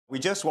We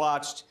just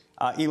watched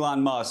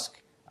Elon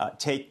Musk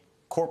take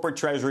corporate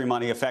treasury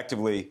money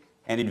effectively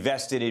and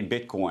invest it in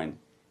Bitcoin.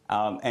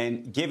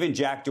 And given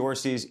Jack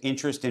Dorsey's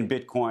interest in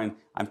Bitcoin,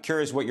 I'm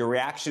curious what your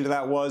reaction to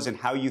that was and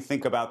how you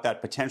think about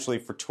that potentially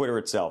for Twitter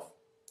itself.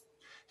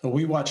 So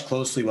we watch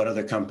closely what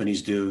other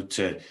companies do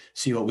to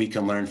see what we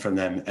can learn from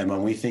them. And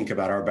when we think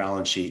about our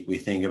balance sheet, we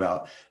think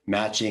about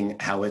matching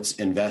how it's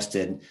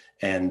invested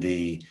and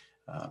the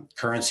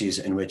currencies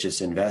in which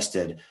it's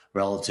invested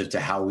relative to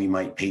how we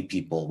might pay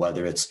people,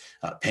 whether it's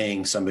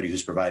paying somebody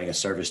who's providing a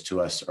service to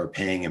us or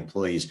paying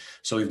employees.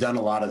 So we've done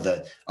a lot of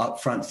the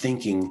upfront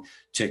thinking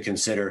to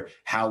consider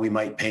how we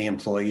might pay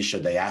employees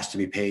should they ask to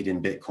be paid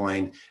in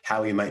Bitcoin,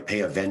 how we might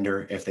pay a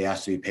vendor if they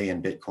ask to be paid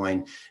in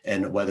Bitcoin,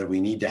 and whether we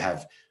need to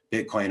have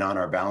Bitcoin on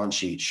our balance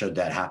sheet should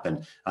that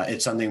happen.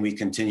 It's something we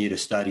continue to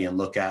study and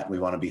look at. We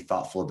want to be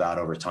thoughtful about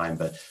over time,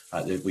 but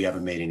we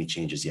haven't made any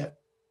changes yet.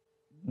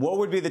 What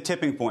would be the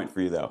tipping point for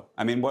you, though?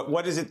 I mean,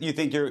 what is it you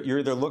think you're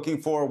either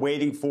looking for,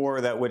 waiting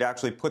for, that would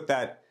actually put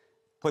that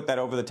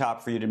over the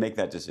top for you to make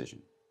that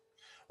decision?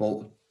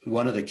 Well,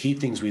 one of the key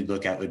things we'd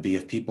look at would be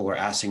if people were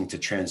asking to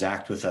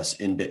transact with us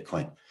in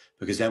Bitcoin,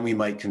 because then we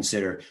might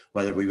consider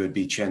whether we would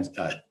be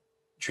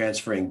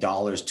transferring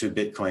dollars to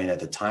Bitcoin at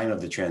the time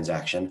of the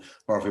transaction,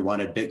 or if we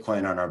wanted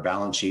Bitcoin on our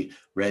balance sheet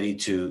ready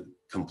to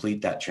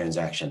complete that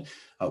transaction.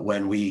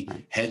 When we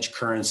hedge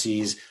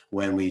currencies,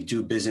 when we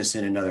do business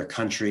in another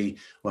country,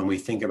 when we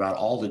think about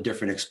all the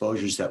different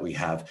exposures that we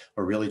have,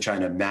 we're really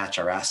trying to match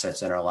our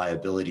assets and our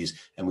liabilities.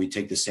 And we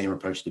take the same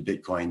approach to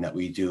Bitcoin that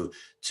we do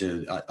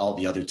to all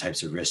the other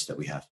types of risks that we have.